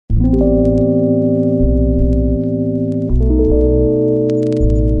Good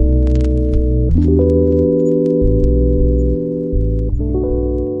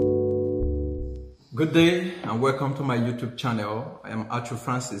day and welcome to my YouTube channel. I am Arthur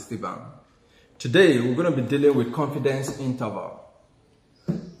Francis Stephen. Today we're going to be dealing with confidence interval,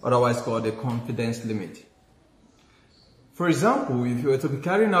 otherwise called the confidence limit. For example, if you were to be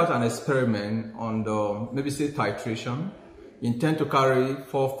carrying out an experiment on the, maybe say titration, you intend to carry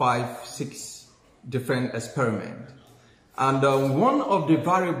 4, 5, 6 different experiments. And one of the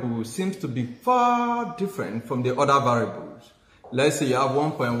variables seems to be far different from the other variables. Let's say you have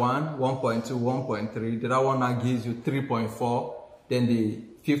 1.1, 1.2, 1.3, the other one now gives you 3.4, then the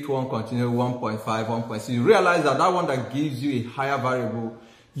fifth one continues 1.5, 1.6. You realize that that one that gives you a higher variable,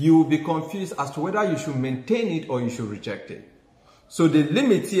 you will be confused as to whether you should maintain it or you should reject it. So the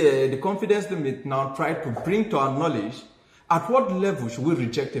limit here, the confidence limit, now try to bring to our knowledge at what level should we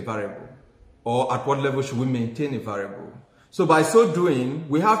reject a variable or at what level should we maintain a variable. So by so doing,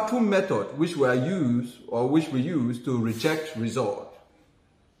 we have two methods which we use to reject result.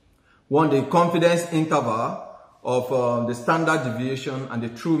 One, the confidence interval of the standard deviation and the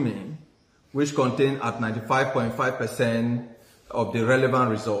true mean, which contain at 95.5% of the relevant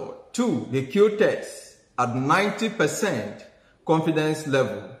result. Two, the Q-test at 90% confidence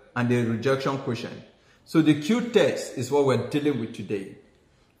level and the rejection quotient. So the Q-test is what we're dealing with today,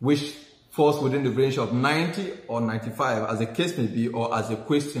 which falls within the range of 90 or 95 as the case may be, or as the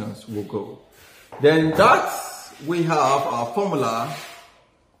questions will go. Then that we have our formula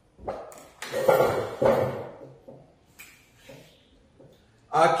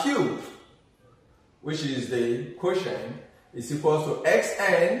our Q, which is the quotient, is equal to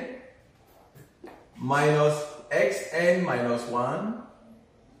xn minus xn minus 1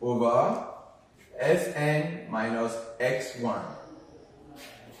 over Sn minus x1.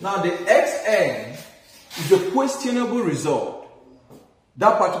 Now the xn is a questionable result.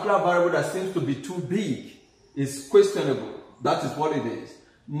 That particular variable that seems to be too big is questionable. That is what it is.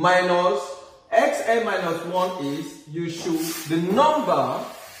 Minus xn minus 1 is the number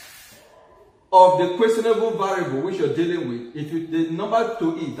of the questionable variable which you're dealing with. If the number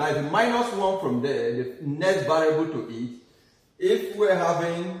to it, like the minus 1 from there, the next variable to it, if we're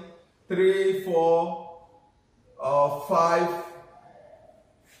having 3, 4, 5,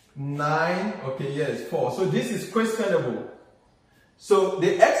 9, okay, yes, 4. So this is questionable. So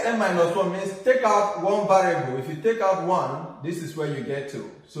the xn minus 1 means take out one variable. If you take out 1, this is where you get to.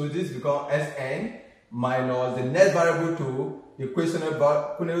 So this becomes Sn minus the next variable to the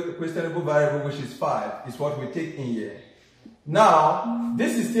questionable variable, which is 5, is what we take in here. Now,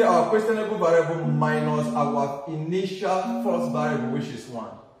 this is still our questionable variable minus our initial first variable, which is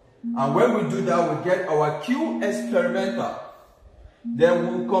 1. And when we do that, we get our Q experimental. Then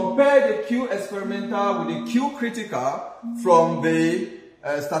we'll compare the Q experimental with the Q critical from the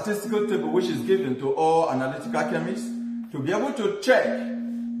statistical table which is given to all analytical chemists to be able to check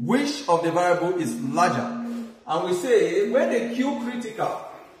which of the variable is larger. And we say when the Q critical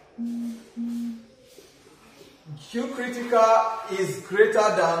is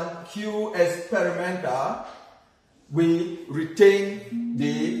greater than Q experimental, we retain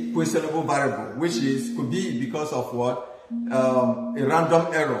the questionable variable, which could be because of what? A random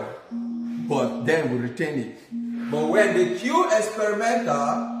error, but then we retain it. But when the Q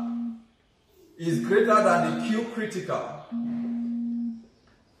experimental is greater than the Q critical,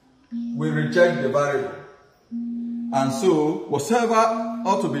 we reject the variable. And so whatever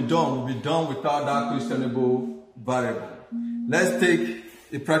ought to be done will be done without that questionable variable. Let's take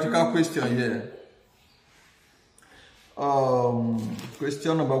a practical question here.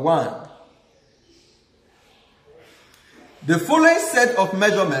 Question number 1. The following set of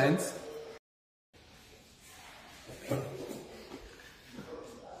measurements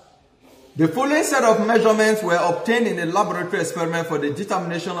were obtained in a laboratory experiment for the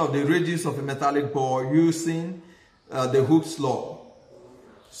determination of the radius of a metallic ball using the Hooke's law.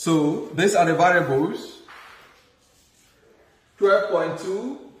 So these are the variables.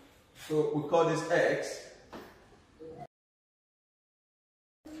 12.2, so we call this x,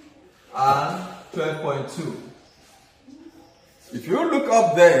 and 12.2. If you look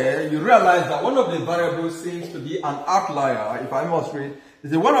up there, you realize that one of the variables seems to be an outlier. If I must read,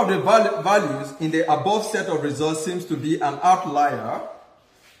 one of the values in the above set of results seems to be an outlier.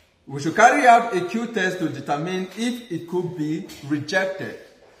 We should carry out a Q-test to determine if it could be rejected.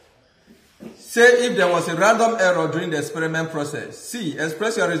 Say if there was a random error during the experiment process. C,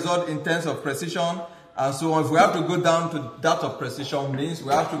 express your result in terms of precision and so on. If we have to go down to that of precision, means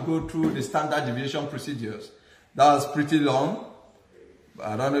we have to go through the standard deviation procedures. That's pretty long.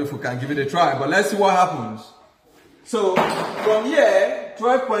 I don't know if we can give it a try, but let's see what happens. So from here,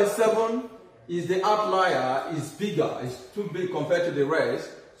 12.7 is the outlier, is bigger, it's too big compared to the rest.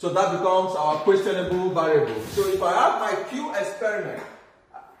 So that becomes our questionable variable. So if I have my Q experiment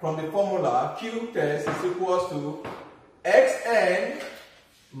from the formula, Q test is equals to xn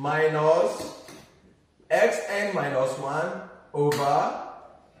minus 1 over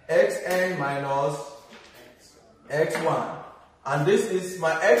xn minus x1. And this is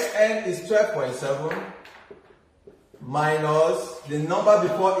my xn is 12.7 minus the number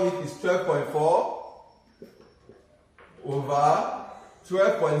before it is 12.4 over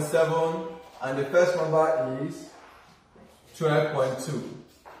 12.7, and the first number is 12.2.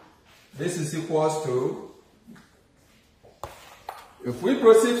 This is equals to, if we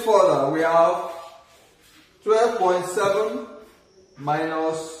proceed further, we have 12.7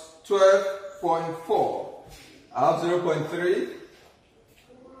 minus 12.4. I have 0.3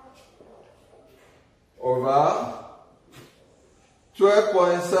 over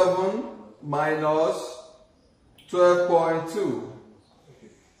 12.7 minus 12.2.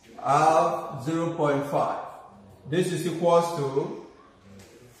 I have 0.5. This is equals to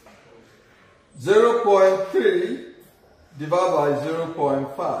 0.3 divided by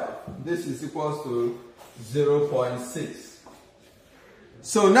 0.5. This is equals to 0.6.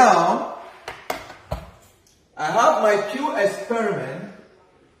 So now, I have my Q experiment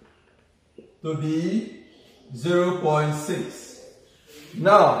to be 0.6.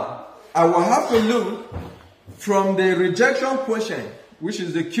 Now, I will have to look from the rejection quotient, which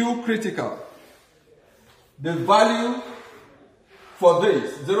is the Q critical, the value for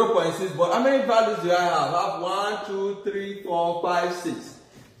this, 0.6, but how many values do I have? I have 1, 2, 3, 4, 5, 6.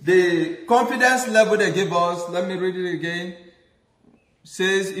 The confidence level they give us, let me read it again,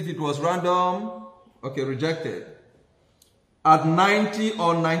 says if it was random, okay, rejected, at 90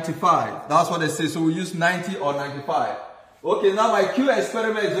 or 95. That's what they say, so we use 90 or 95. Okay, now my Q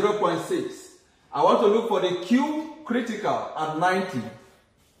experiment is 0.6. I want to look for the Q critical at 90.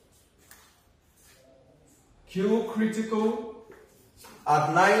 Q critical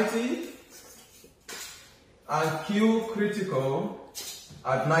at 90 and Q critical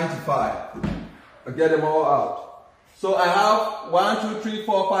at 95. I get them all out. So I have 1, 2, 3,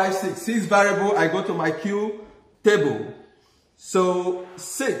 4, 5, 6. 6 variable. I go to my Q table. So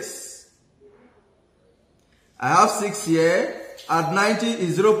 6. I have 6 here. At 90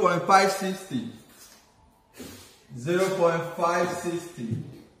 is 0.560. 0.560.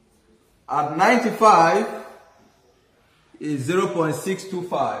 At 95 is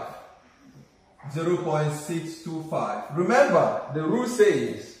 0.625. 0.625. Remember, the rule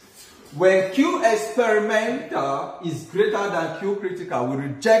says when Q experimental is greater than Q critical, we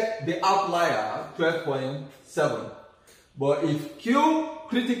reject the outlier 12.7. But if Q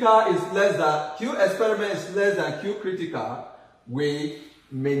critical is less than, Q experiment is less than Q critical, we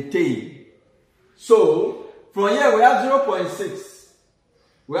maintain. So from here we have 0.6.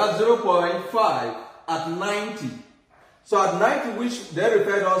 We have 0.5 at 90. So at 90, which they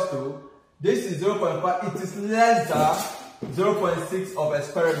referred us to, this is 0.5. It is less than 0.6 of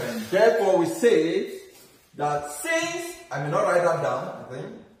experiment. Therefore, we say that since, I may not write that down, I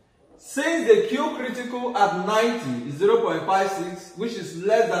think, since the Q critical at 90 is 0.56, which is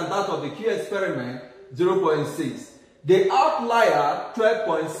less than that of the Q experiment, 0.6, the outlier,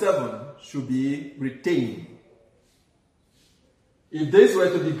 12.7, should be retained. If this were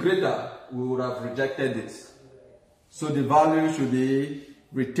to be greater, we would have rejected it. So the value should be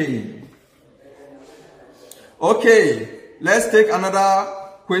retained. Okay, let's take another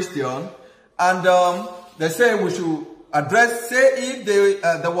question. And they say we should address, say if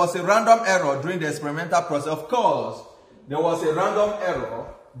there was a random error during the experimental process. Of course, there was a random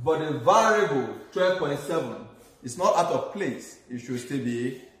error, but the variable 12.7 is not out of place. It should still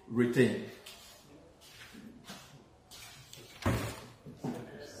be retained.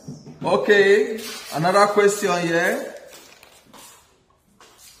 Okay, another question here.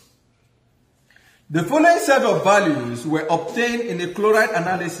 The following set of values were obtained in the chloride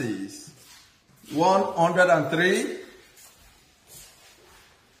analysis. 103,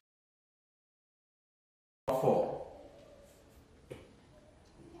 4.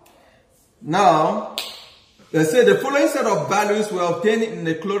 Now, they say the following set of values were obtained in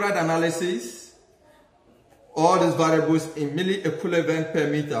the chloride analysis. All these variables in milliequivalent per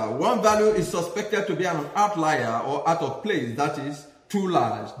meter. One value is suspected to be an outlier or out of place, that is too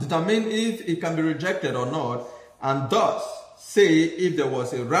large. Determine if it can be rejected or not, and thus say if there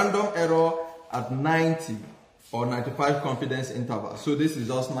was a random error at 90 or 95 confidence interval. So this is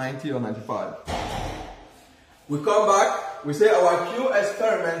just 90 or 95. We come back. we say our Q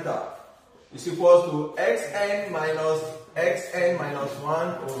experimental is equal to xn minus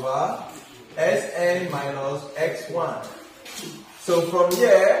 1 over Sn minus x1. So from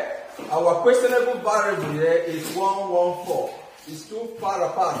here, our questionable variable here is 114. It's too far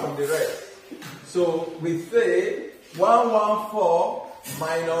apart from the rest. So we say 114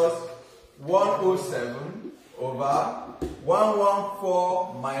 minus 107 over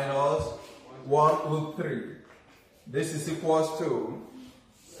 114 minus 103. This is equals to,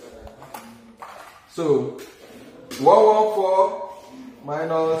 so 114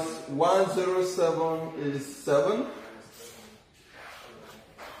 minus 107 is 7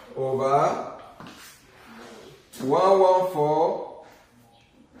 over 114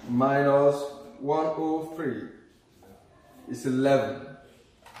 minus 103 is 11.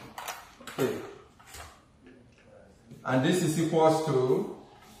 Okay. And this is equals to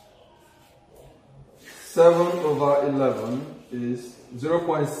 7 over 11 is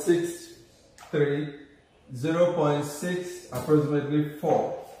 0.63, 0.6 approximately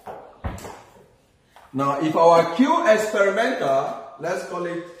 4. Now if our Q experimental, let's call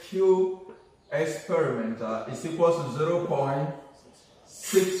it Q experimental, is equal to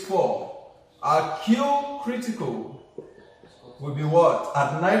 0.64. Our Q critical will be what?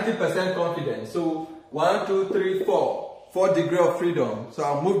 At 90% confidence. So 1, 2, 3, 4. 4 degree of freedom. So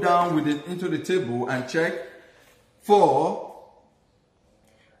I'll move down with it into the table and check. 4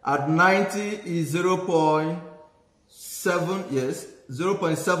 at 90 is 0.7, yes,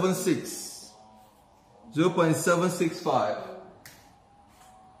 0.76. 0.765.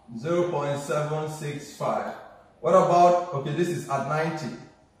 0.765. What about, okay, this is at 90.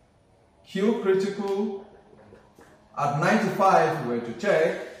 Q critical at 95, we were to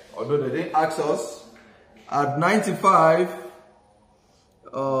check, although they didn't ask us. At 95,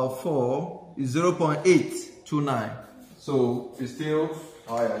 4 is 0.829. So it's still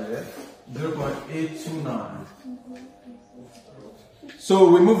higher, yeah? 0.829. So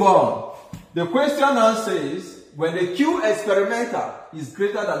we move on. The question now says, when the Q experimental is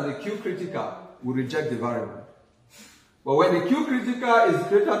greater than the Q critical, we reject the variable. But when the Q critical is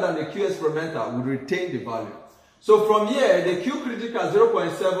greater than the Q experimental, we retain the value. So from here, the Q critical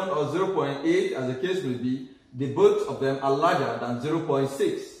 0.7 or 0.8, as the case may be, the both of them are larger than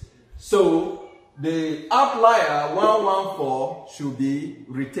 0.6. So the outlier 114 should be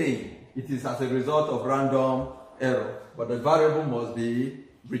retained. It is as a result of random error, but the variable must be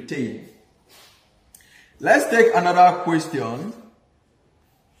retained. Let's take another question.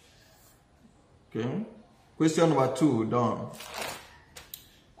 Okay. Question number 2, done.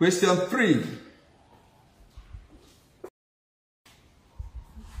 Question 3.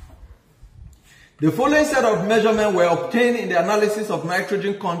 The following set of measurements were obtained in the analysis of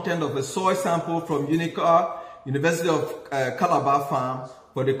nitrogen content of a soil sample from UNICA, University of Calabar Farm,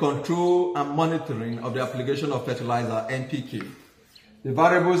 for the control and monitoring of the application of fertilizer NPK. The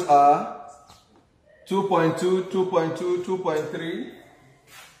variables are 2.2, 2.2, 2.3,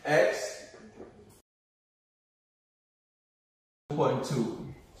 X, 2.2.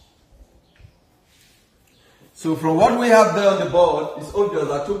 So from what we have there on the board, it's obvious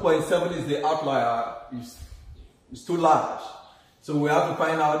that 2.7 is the outlier, it's too large. So we have to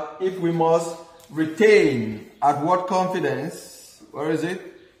find out if we must retain at what confidence, where is it?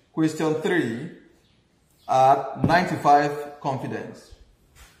 Question 3, at 95 confidence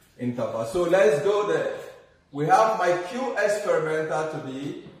interval. So let's go there. We have my Q experimental to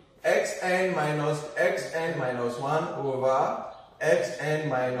be xn minus 1 over xn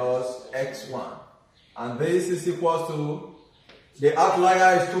minus x1. And this is equal to, the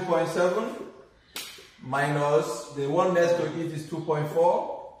outlier is 2.7 minus the one next to it is 2.4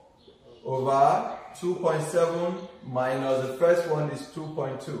 over 2.7 minus the first one is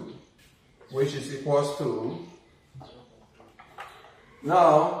 2.2, which is equals to,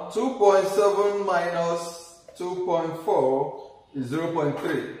 now 2.7 minus 2.4 is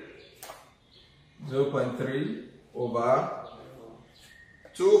 0.3. 0.3 over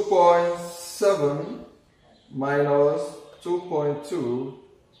 2.7 minus 2.2,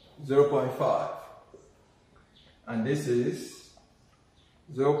 0.5. And this is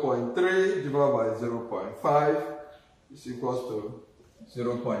 0.3 divided by 0.5 is equals to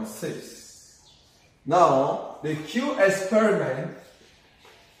 0.6. Now, the Q experiment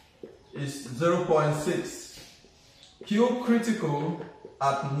is 0.6. Q critical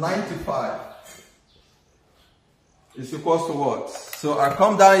at 95 is equals to what? So I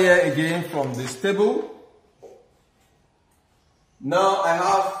come down here again from this table. Now I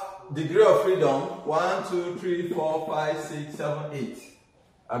have degree of freedom 1, 2, 3, 4, 5, 6, 7, 8.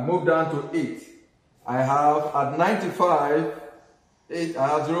 I move down to 8. I have at 95, I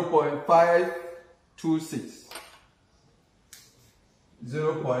have 0.526.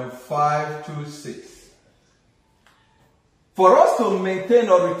 0.526. For us to maintain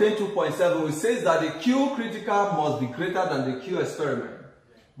or retain 2.7, it says that the Q critical must be greater than the Q experiment.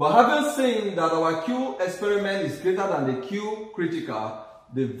 But having seen that our Q experiment is greater than the Q critical,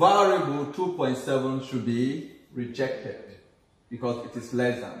 the variable 2.7 should be rejected because it is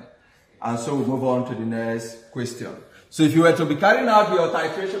less than. And so we move on to the next question. So if you were to be carrying out your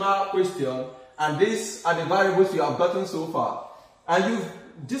titrational question, and these are the variables you have gotten so far, and you've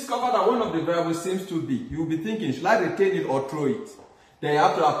discovered that one of the variables seems to be, you'll be thinking, should I retain it or throw it? Then you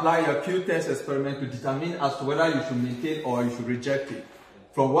have to apply your Q-test experiment to determine as to whether you should maintain or you should reject it.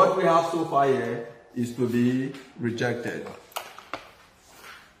 From what we have so far here is to be rejected.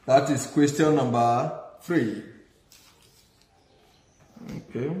 That is question number 3.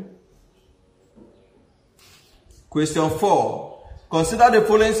 Okay. Question 4. Consider the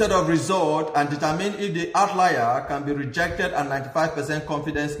following set of results and determine if the outlier can be rejected at 95%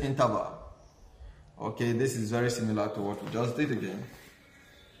 confidence interval. Okay, this is very similar to what we just did again.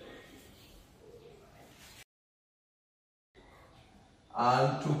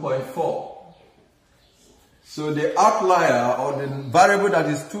 And 2.4. So the outlier or the variable that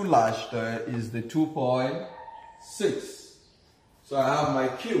is too large there is the 2.6. So I have my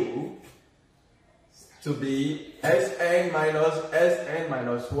Q to be Sn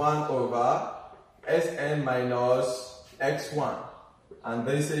minus 1 over Sn minus x1. And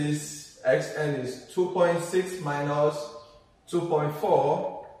this is, Xn is 2.6 minus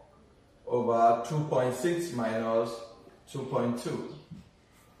 2.4 over 2.6 minus 2.2.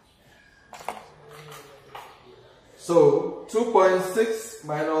 So 2.6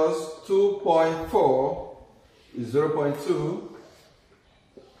 minus 2.4 is 0.2.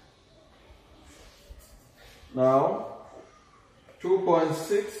 Now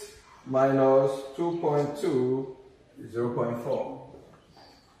 2.6 minus 2.2 is 0.4.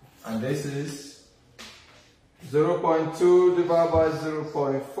 And this is 0.2 divided by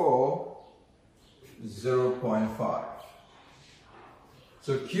 0.4 is 0.5.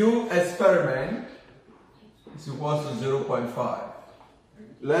 So Q experiment is equal to 0.5.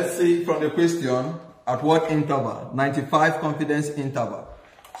 Let's see from the question at what interval? 95 confidence interval.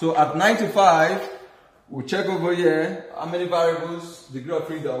 So at 95, we'll check over here how many variables, degree of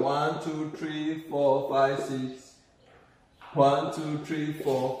freedom, 1, 2, 3, 4, 5, 6. 1, 2, 3,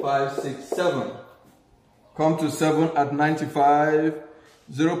 4, 5, 6, 7. Come to 7 at 95,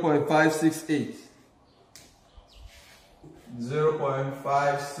 0.568.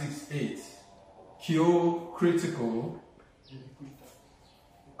 0.568. Q critical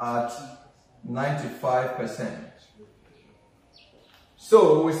at 95%.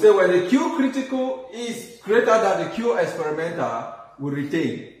 So we say when the Q critical is greater than the Q experimental, we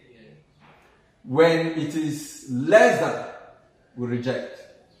retain. When it is less than, we reject.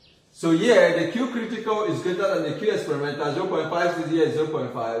 So here the Q critical is greater than the Q experimental, 0.5 here is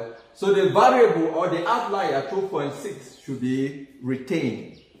 0.5. So the variable or the outlier 2.6 should be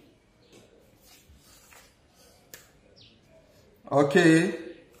retained. Okay,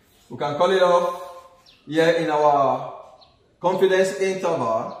 we can call it off here in our confidence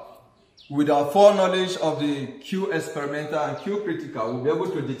interval. With our foreknowledge of the Q experimental and Q critical, we'll be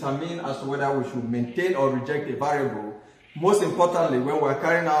able to determine as to whether we should maintain or reject a variable. Most importantly, when we're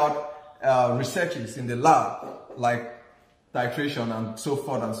carrying out researches in the lab, like titration and so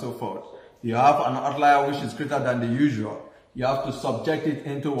forth and so forth, you have an outlier which is greater than the usual. You have to subject it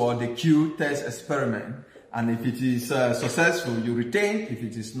into the Q test experiment. And if it is successful, you retain. If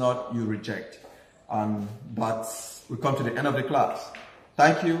it is not, you reject. And we come to the end of the class.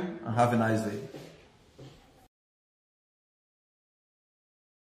 Thank you and have a nice day.